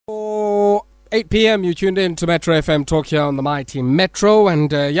8 p.m. you tuned in to Metro FM Talk here on the Mighty Metro. And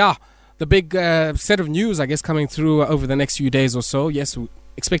the big set of news, I guess, coming through over the next few days or so. Yes, we're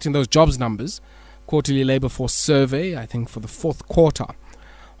expecting those jobs numbers. Quarterly labour force survey, I think, for the fourth quarter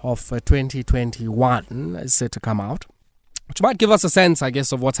of 2021 is set to come out, which might give us a sense, I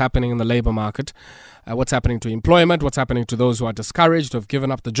guess, of what's happening in the labour market, what's happening to employment, what's happening to those who are discouraged, who have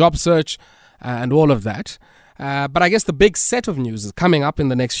given up the job search, and all of that. But I guess the big set of news is coming up in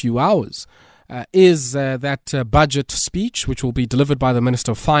the next few hours is that budget speech, which will be delivered by the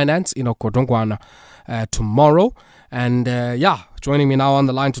Minister of Finance, Enoch Godongwana, tomorrow. And joining me now on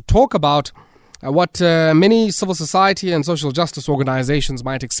the line to talk about what many civil society and social justice organizations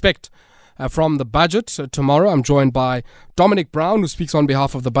might expect from the budget tomorrow. I'm joined by Dominic Brown, who speaks on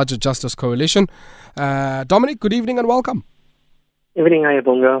behalf of the Budget Justice Coalition. Dominic, good evening and welcome. Evening,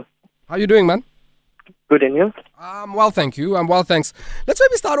 Ayabonga. How are you doing, man? Good, and you? Well, thank you. Well, thanks. Let's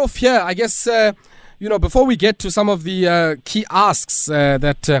maybe start off here. I guess, before we get to some of the key asks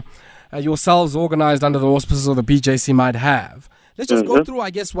that yourselves organized under the auspices of the BJC might have, let's just go through, I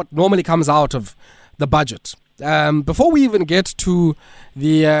guess, what normally comes out of the budget. Before we even get to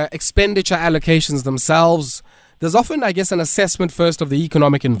the expenditure allocations themselves, there's often, I guess, an assessment first of the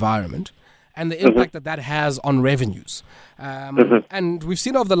economic environment and the impact that has on revenues. And we've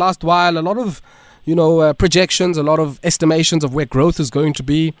seen over the last while a lot of projections, a lot of estimations of where growth is going to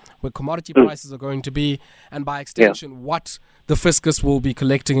be, where commodity prices are going to be, and by extension, what the fiscus will be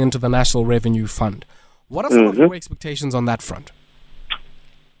collecting into the National Revenue Fund. What are some of your expectations on that front?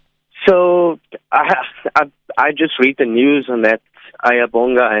 So I just read the news on that,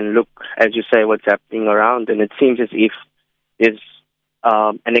 Ayabonga, and look, as you say, what's happening around, and it seems as if there's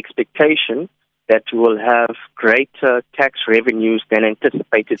an expectation that we will have greater tax revenues than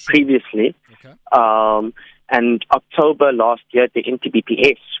anticipated previously. Okay. And October last year at the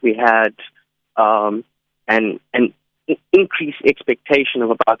NTBPS, we had an increased expectation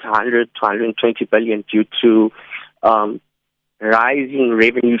of about 100 to 120 billion due to rising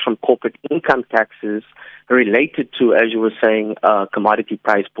revenue from corporate income taxes related to, as you were saying, commodity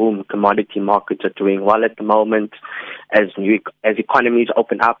price boom. Commodity markets are doing well at the moment as economies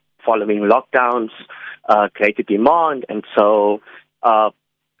open up following lockdowns, created demand, and so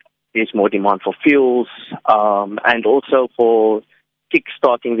there's more demand for fuels and also for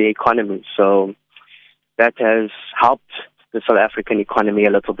kick-starting the economy. So that has helped the South African economy a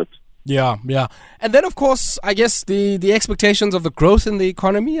little bit. Yeah. And then, of course, I guess the expectations of the growth in the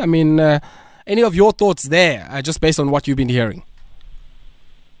economy. I mean, any of your thoughts there, just based on what you've been hearing?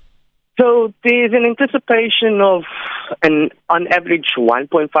 So there's an anticipation of on average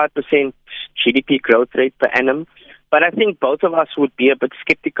 1.5% GDP growth rate per annum. But I think both of us would be a bit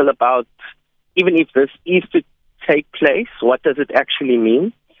skeptical about, even if this is to take place, what does it actually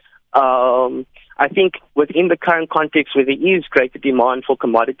mean? I think within the current context where there is greater demand for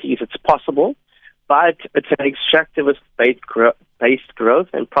commodities, it's possible, but it's an extractivist-based growth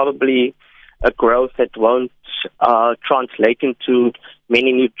and probably a growth that won't translate into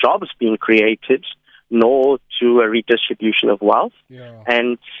many new jobs being created, nor to a redistribution of wealth. Yeah.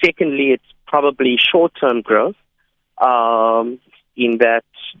 And secondly, it's probably short-term growth in that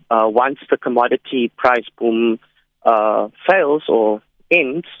once the commodity price boom fails or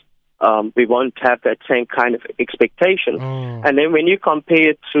ends, we won't have that same kind of expectation. And then when you compare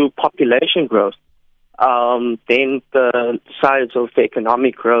it to population growth, then the size of the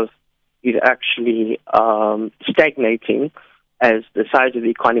economic growth is actually stagnating as the size of the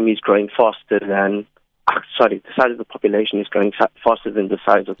economy is growing faster than, the size of the population is growing faster than the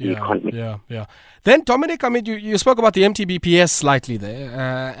size of the economy. Yeah. Then, Dominic, I mean, you spoke about the MTBPS slightly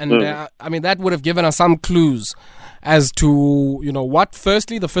there, I mean, that would have given us some clues as to, what,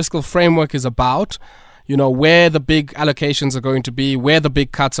 firstly, the fiscal framework is about, where the big allocations are going to be, where the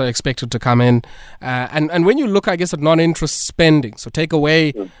big cuts are expected to come in. And when you look, I guess, at non-interest spending, so take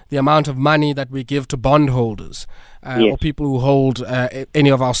away the amount of money that we give to bondholders or people who hold any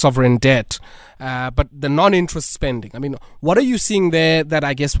of our sovereign debt, but the non-interest spending, I mean, what are you seeing there that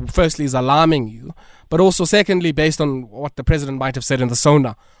I guess, firstly, is alarming you, but also, secondly, based on what the president might have said in the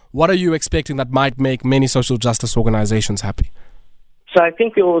SONA, what are you expecting that might make many social justice organizations happy? So I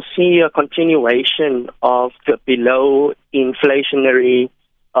think we will see a continuation of the below inflationary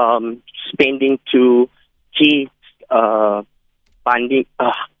spending to key budget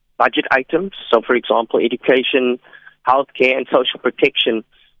items. So, for example, education, healthcare, and social protection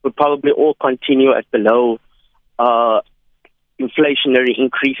would probably all continue at below inflationary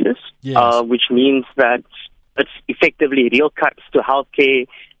increases, which means that it's effectively real cuts to healthcare,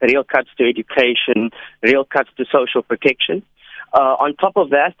 real cuts to education, real cuts to social protection. On top of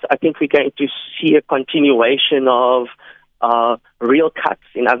that, I think we're going to see a continuation of real cuts,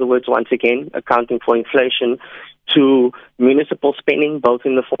 in other words, once again, accounting for inflation, to municipal spending, both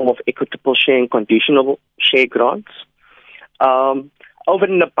in the form of equitable share and conditional share grants. Over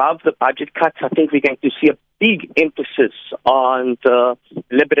and above the budget cuts, I think we're going to see a big emphasis on the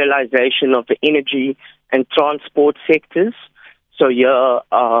liberalization of the energy and transport sectors. So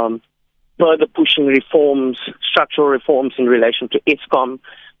further pushing reforms, structural reforms in relation to Eskom,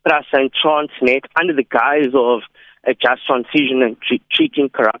 PRASA and Transnet under the guise of a just transition and treating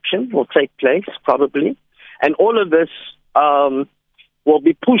corruption will take place, probably. And all of this will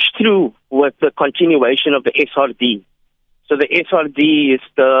be pushed through with the continuation of the SRD. So the SRD is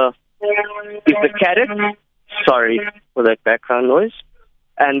the carrot. Sorry for that background noise.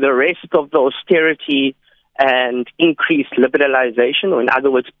 And the rest of the austerity and increased liberalization, or in other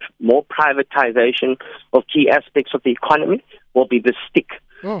words, more privatization of key aspects of the economy, will be the stick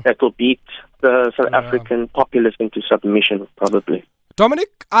that will beat the South African populace into submission, probably.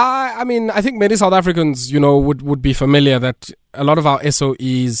 Dominic, I mean, I think many South Africans, would be familiar that a lot of our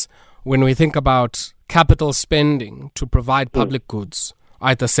SOEs, when we think about capital spending to provide public goods,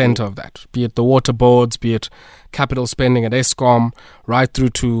 are at the center of that, be it the water boards, be it capital spending at Eskom, right through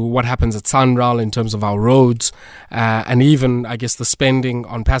to what happens at Sunrail in terms of our roads, and even, I guess, the spending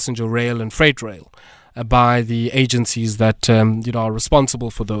on passenger rail and freight rail by the agencies that are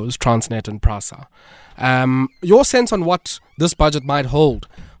responsible for those, Transnet and PRASA. Your sense on what this budget might hold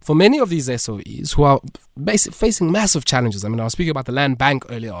for many of these SOEs who are facing massive challenges. I mean, I was speaking about the Land Bank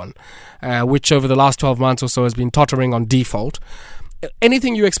earlier on, which over the last 12 months or so has been tottering on default.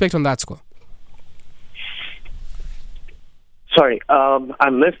 Anything you expect on that score? Sorry,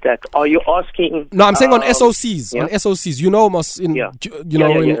 I missed that. Are you asking? No, I'm saying on SOCs. Yeah. On SOCs,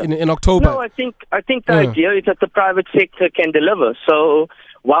 in October. No, I think the idea is that the private sector can deliver. So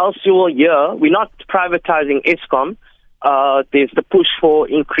whilst you will hear, we're not privatizing Eskom. There's the push for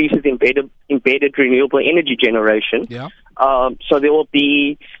increases in embedded renewable energy generation. Yeah. So there will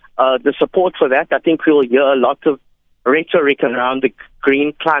be the support for that. I think we'll hear a lot of rhetoric around the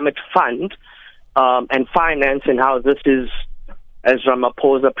Green Climate Fund and finance, and how this is, as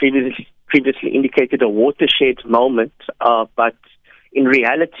Ramaphosa previously indicated, a watershed moment. But in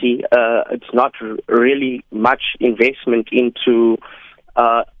reality, it's not really much investment into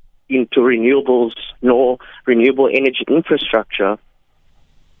renewables nor renewable energy infrastructure.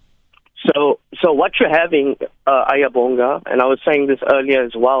 So what you're having, Ayabonga, and I was saying this earlier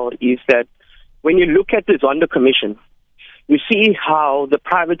as well, is that when you look at the Zondo Commission, you see how the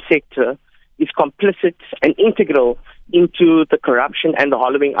private sector is complicit and integral into the corruption and the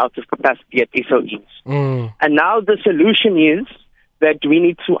hollowing out of capacity at SOEs. And now the solution is that we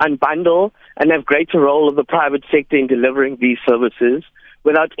need to unbundle and have greater role of the private sector in delivering these services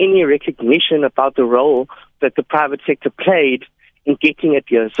without any recognition about the role that the private sector played in getting it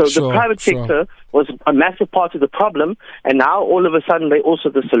here. So the private sector was a massive part of the problem, and now all of a sudden they're also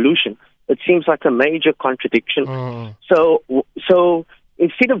the solution. It seems like a major contradiction. So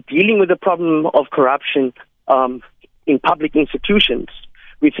instead of dealing with the problem of corruption in public institutions,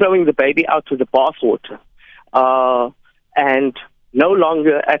 we're throwing the baby out with the bathwater and no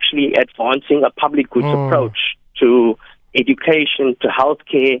longer actually advancing a public goods approach to education, to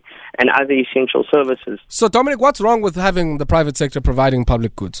healthcare, and other essential services. So, Dominic, what's wrong with having the private sector providing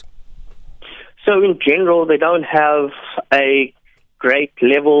public goods? So, in general, they don't have a great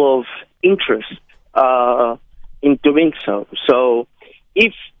level of interest in doing so. So,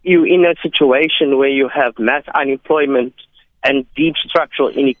 if you're in a situation where you have mass unemployment and deep structural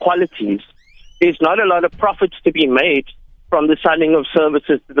inequalities, there's not a lot of profits to be made from the selling of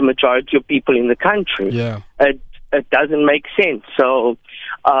services to the majority of people in the country. Yeah. It doesn't make sense. So,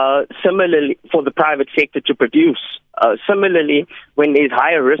 similarly, for the private sector to produce, similarly, when there's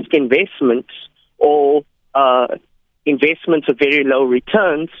higher risk investments or investments of very low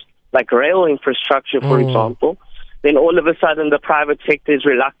returns, like rail infrastructure, for example, then all of a sudden the private sector is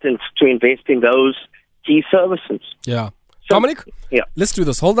reluctant to invest in those key services. Yeah. So, Dominic, let's do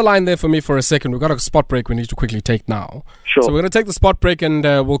this. Hold the line there for me for a second. We've got a spot break we need to quickly take now. Sure. So we're going to take the spot break and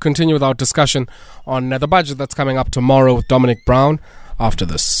we'll continue with our discussion on the budget that's coming up tomorrow with Dominic Brown after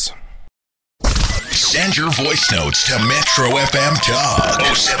this. Send your voice notes to Metro FM Talk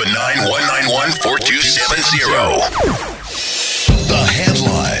 079-191-4270. The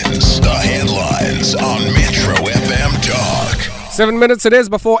headlines on Metro FM Talk. 7 minutes it is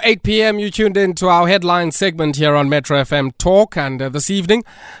before 8 p.m. You tuned in to our headline segment here on Metro FM Talk. And this evening,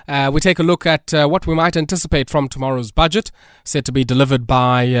 we take a look at what we might anticipate from tomorrow's budget, set to be delivered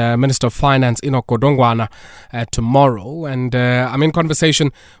by Minister of Finance Enoch Godongwana tomorrow. And I'm in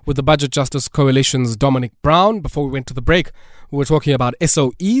conversation with the Budget Justice Coalition's Dominic Brown. Before we went to the break, we were talking about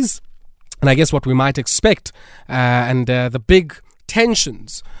SOEs and I guess what we might expect and the big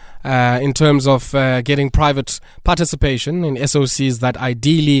tensions in terms of getting private participation in SOCs that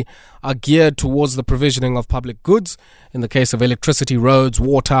ideally are geared towards the provisioning of public goods, in the case of electricity, roads,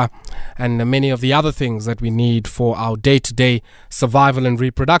 water, and many of the other things that we need for our day-to-day survival and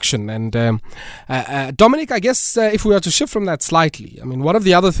reproduction. And Dominic, I guess if we were to shift from that slightly, I mean, one of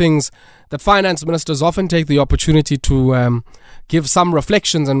the other things that finance ministers often take the opportunity to give some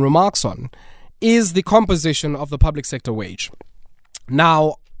reflections and remarks on is the composition of the public sector wage.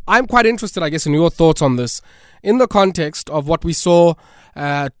 Now, I'm quite interested, I guess, in your thoughts on this in the context of what we saw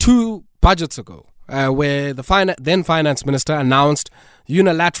 2 budgets ago, where the then finance minister announced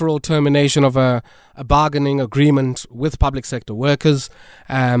unilateral termination of a bargaining agreement with public sector workers.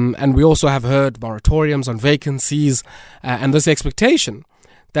 And we also have heard moratoriums on vacancies and this expectation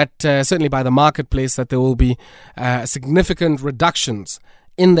that certainly by the marketplace that there will be significant reductions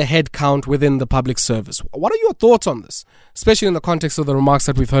in the head count within the public service. What are your thoughts on this, especially in the context of the remarks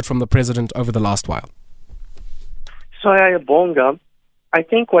that we've heard from the president over the last while? So, Bonga, I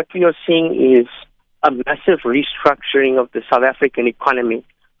think what we are seeing is a massive restructuring of the South African economy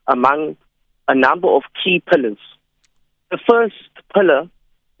among a number of key pillars. The first pillar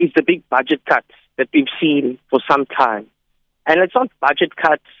is the big budget cuts that we've seen for some time. And it's not budget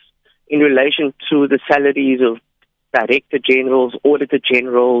cuts in relation to the salaries of Director Generals, Auditor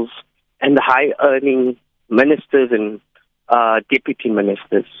Generals, and the high-earning ministers and deputy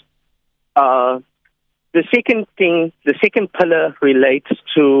ministers. The second pillar relates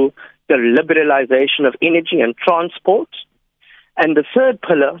to the liberalization of energy and transport. And the third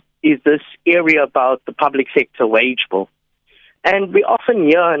pillar is this area about the public sector wage bill. And we often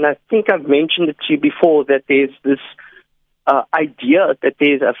hear, and I think I've mentioned it to you before, that there's this idea that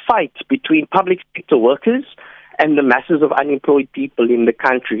there's a fight between public sector workers and the masses of unemployed people in the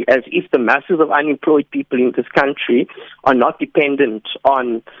country, as if the masses of unemployed people in this country are not dependent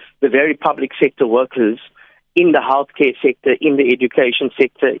on the very public sector workers in the healthcare sector, in the education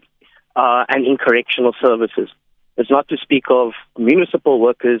sector, and in correctional services. It's not to speak of municipal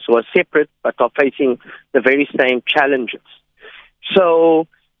workers who are separate but are facing the very same challenges. So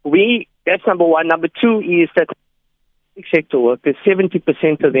that's number one. Number two is that public sector workers,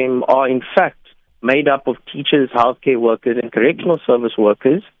 70% of them are in fact made up of teachers, healthcare workers, and correctional service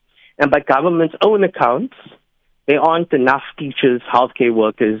workers. And by government's own accounts, there aren't enough teachers, healthcare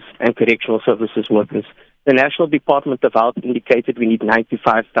workers, and correctional services workers. The National Department of Health indicated we need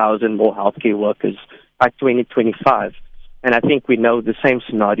 95,000 more healthcare workers by 2025. And I think we know the same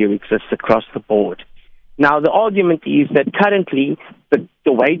scenario exists across the board. Now, the argument is that currently the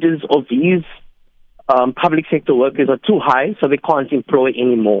wages of these public sector workers are too high, so they can't employ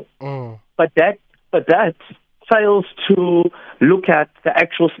anymore. But that fails to look at the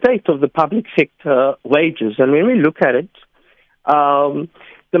actual state of the public sector wages. And when we look at it,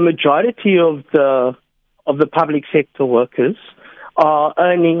 the majority of the public sector workers are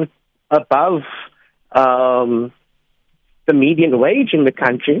earning above the median wage in the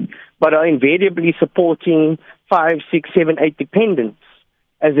country, but are invariably supporting 5, 6, 7, 8 dependents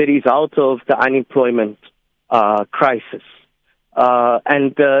as a result of the unemployment crisis.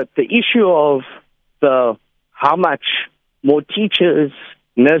 And the issue of how much more teachers,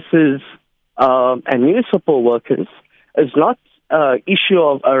 nurses, and municipal workers is not an issue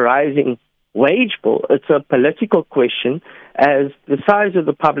of a rising wage bill. It's a political question, as the size of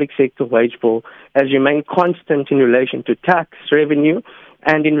the public sector wage bill has remained constant in relation to tax revenue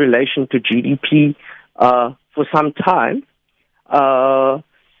and in relation to GDP for some time.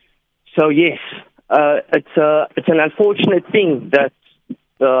 So yes, it's an unfortunate thing that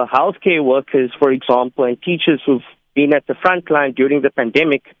the healthcare workers, for example, and teachers who've been at the front line during the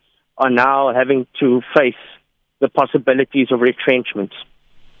pandemic are now having to face the possibilities of retrenchment.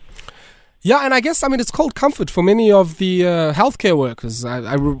 Yeah, and I guess, it's cold comfort for many of the healthcare workers.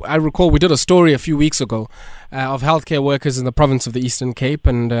 I recall we did a story a few weeks ago of healthcare workers in the province of the Eastern Cape,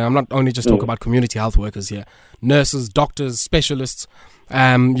 and I'm not only just talking about community health workers here, nurses, doctors, specialists,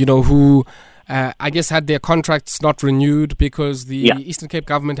 who I guess had their contracts not renewed because the Eastern Cape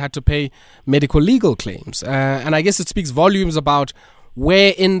government had to pay medical legal claims. And I guess it speaks volumes about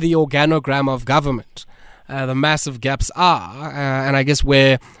where in the organogram of government the massive gaps are, and I guess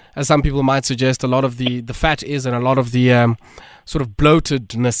where, as some people might suggest, a lot of the fat is and a lot of the sort of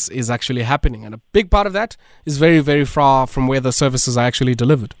bloatedness is actually happening. And a big part of that is very, very far from where the services are actually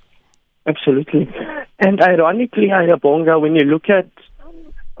delivered. Absolutely. And ironically, Ayabonga, when you look at,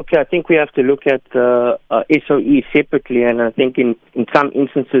 I think we have to look at SOE separately, and I think in some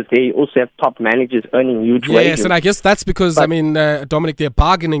instances they also have top managers earning huge wages. Yes, and I guess that's because, Dominic, their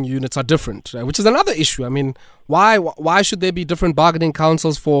bargaining units are different, which is another issue. I mean, why should there be different bargaining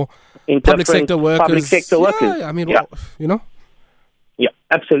councils for public sector workers? Yeah, I mean, Yeah,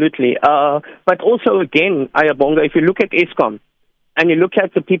 absolutely. But also, again, Ayabonga, if you look at Eskom, and you look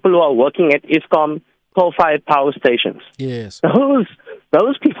at the people who are working at Eskom coal-fired power stations. Yes.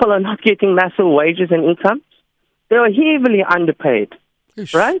 Those people are not getting massive wages and income. They are heavily underpaid,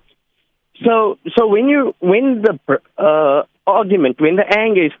 right? So when the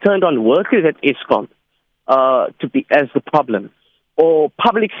anger is turned on workers at Eskom to be as the problem, or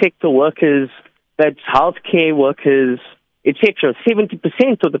public sector workers, that's healthcare workers, etc.,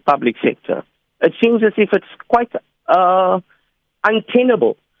 70% of the public sector, it seems as if it's quite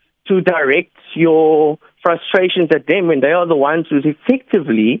untenable to direct your frustrations at them when they are the ones who's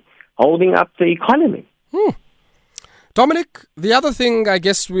effectively holding up the economy. Dominic, the other thing I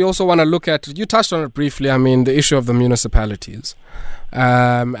guess we also want to look at, you touched on it briefly, I mean, the issue of the municipalities.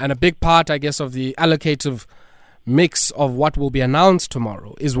 And a big part, I guess, of the allocative mix of what will be announced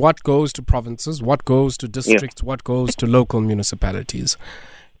tomorrow is what goes to provinces, what goes to districts, what goes to local municipalities.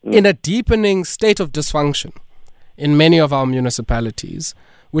 In a deepening state of dysfunction in many of our municipalities,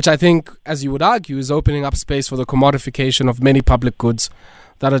 which I think, as you would argue, is opening up space for the commodification of many public goods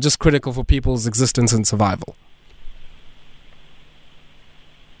that are just critical for people's existence and survival.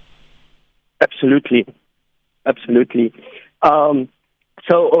 Absolutely. So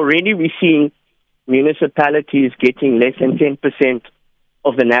already we're seeing municipalities getting less than 10%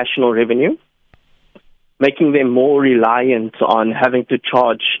 of the national revenue, making them more reliant on having to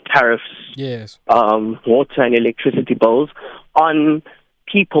charge tariffs, water and electricity bills on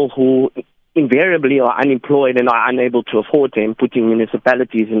people who invariably are unemployed and are unable to afford them, putting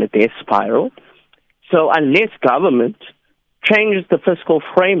municipalities in a death spiral. So unless government changes the fiscal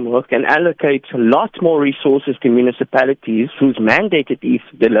framework and allocates a lot more resources to municipalities whose mandate it is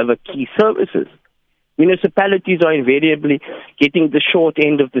to deliver key services, municipalities are invariably getting the short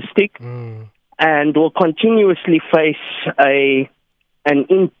end of the stick and will continuously face an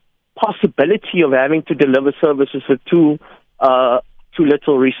impossibility of having to deliver services with too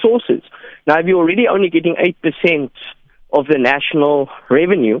little resources. Now, if you're already only getting 8% of the national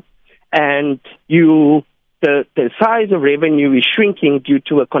revenue, and the size of revenue is shrinking due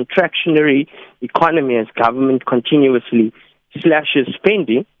to a contractionary economy as government continuously slashes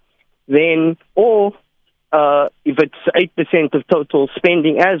spending, then, or if it's 8% of total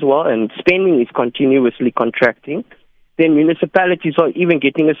spending as well, and spending is continuously contracting, then municipalities are even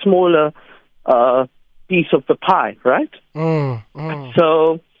getting a smaller piece of the pie, right?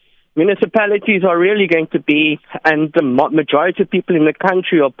 So municipalities are really going to be, and the majority of people in the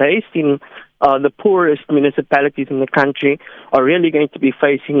country are based in the poorest municipalities in the country, are really going to be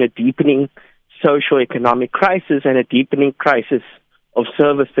facing a deepening socio-economic crisis and a deepening crisis of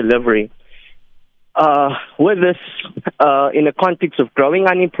service delivery. With this, in the context of growing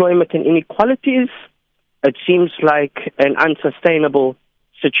unemployment and inequalities, it seems like an unsustainable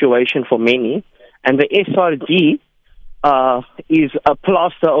situation for many. And the SRD is a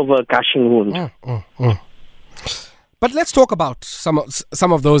plaster over a gushing wound. But let's talk about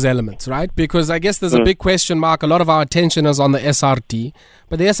some of those elements, right? Because I guess there's a big question mark. A lot of our attention is on the SRD,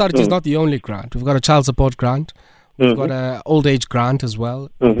 but the SRD is not the only grant. We've got a child support grant. We've got an old age grant as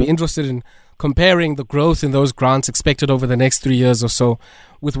well. We'll be interested in comparing the growth in those grants expected over the next 3 years or so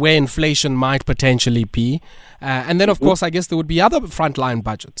with where inflation might potentially be. And then, of course, I guess there would be other frontline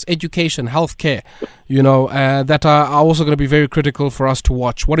budgets, education, healthcare, that are also going to be very critical for us to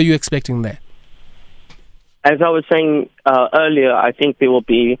watch. What are you expecting there? As I was saying earlier, I think there will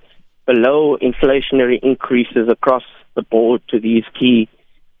be below inflationary increases across the board to these key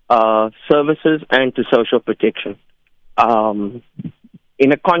services and to social protection.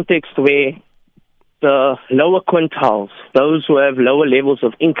 In a context where the lower quintiles, those who have lower levels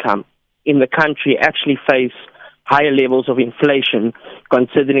of income in the country, actually face higher levels of inflation,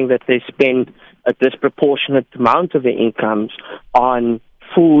 considering that they spend a disproportionate amount of their incomes on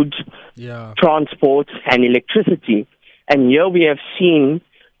food, transport, and electricity. And here we have seen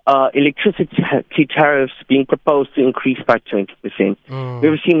electricity tariffs being proposed to increase by 20%.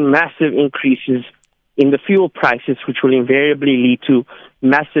 We've seen massive increases in the fuel prices, which will invariably lead to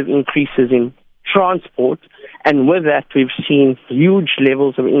massive increases in transport. And with that, we've seen huge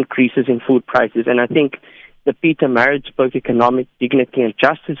levels of increases in food prices. And I think the Peter Maritzburg Economic Dignity and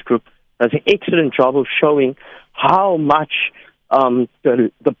Justice Group does an excellent job of showing how much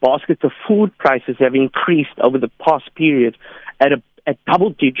the baskets of food prices have increased over the past period at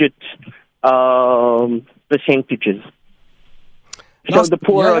double-digit percentages. So the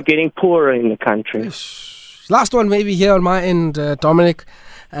poor are getting poorer in the country. Last one maybe here on my end, Dominic.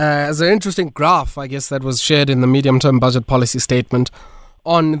 There's an interesting graph, I guess, that was shared in the medium-term budget policy statement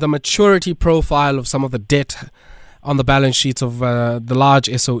on the maturity profile of some of the debt on the balance sheets of the large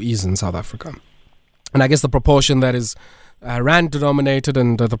SOEs in South Africa. And I guess the proportion that is rand denominated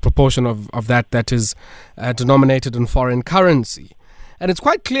and the proportion of that is denominated in foreign currency. And it's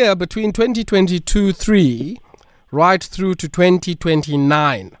quite clear between 2022-3 right through to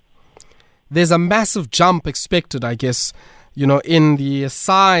 2029, there's a massive jump expected, I guess, in the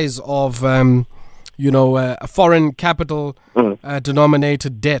size of, a foreign capital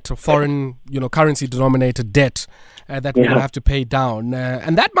denominated debt or foreign, currency denominated debt that we're going to have to pay down.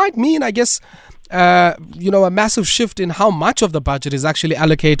 And that might mean, I guess, a massive shift in how much of the budget is actually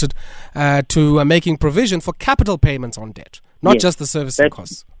allocated to making provision for capital payments on debt, not just the servicing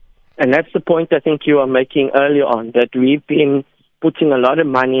costs. And that's the point I think you are making earlier on, that we've been putting a lot of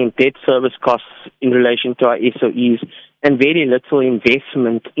money in debt service costs in relation to our SOEs and very little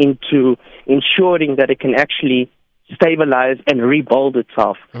investment into ensuring that it can actually stabilize and rebuild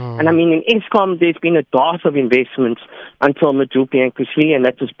itself. And I mean, in Eskom, there's been a dearth of investments until Medupi and Kusli, and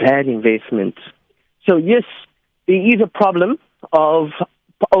that was bad investments. So yes, there is a problem of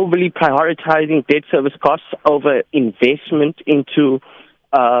overly prioritizing debt service costs over investment into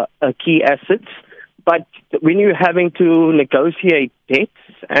key assets. But when you're having to negotiate debts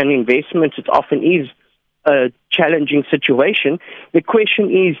and investments, it often is a challenging situation. The question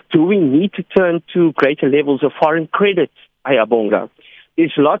is, do we need to turn to greater levels of foreign credit, Ayabonga?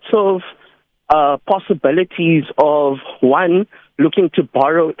 There's lots of possibilities of, one, looking to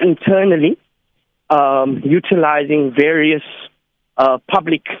borrow internally, utilizing various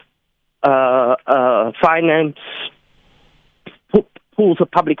public finance, pools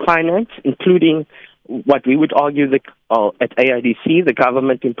of public finance, including what we would argue at AIDC, the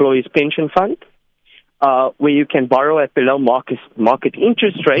Government Employees Pension Fund, where you can borrow at below market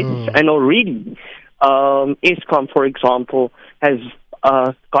interest rates. And already Eskom, for example, has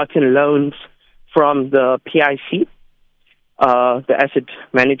gotten loans from the PIC, the asset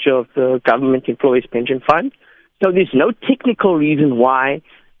manager of the Government Employees Pension Fund. So there's no technical reason why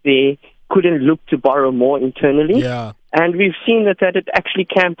they couldn't look to borrow more internally. Yeah. And we've seen that it actually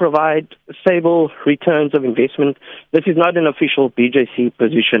can provide stable returns of investment. This is not an official BJC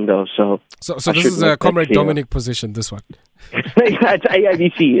position, though. So this is a Comrade Dominic position, this one. It's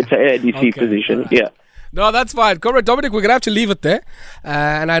AIDC. It's an AIDC position, yeah. No, that's fine. Comrade Dominic, we're going to have to leave it there.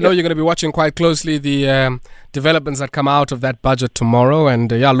 And I know you're going to be watching quite closely the developments that come out of that budget tomorrow.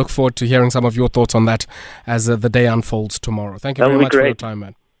 And look forward to hearing some of your thoughts on that as the day unfolds tomorrow. Thank you very much for your time,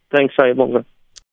 man. Thanks, Sayabonga.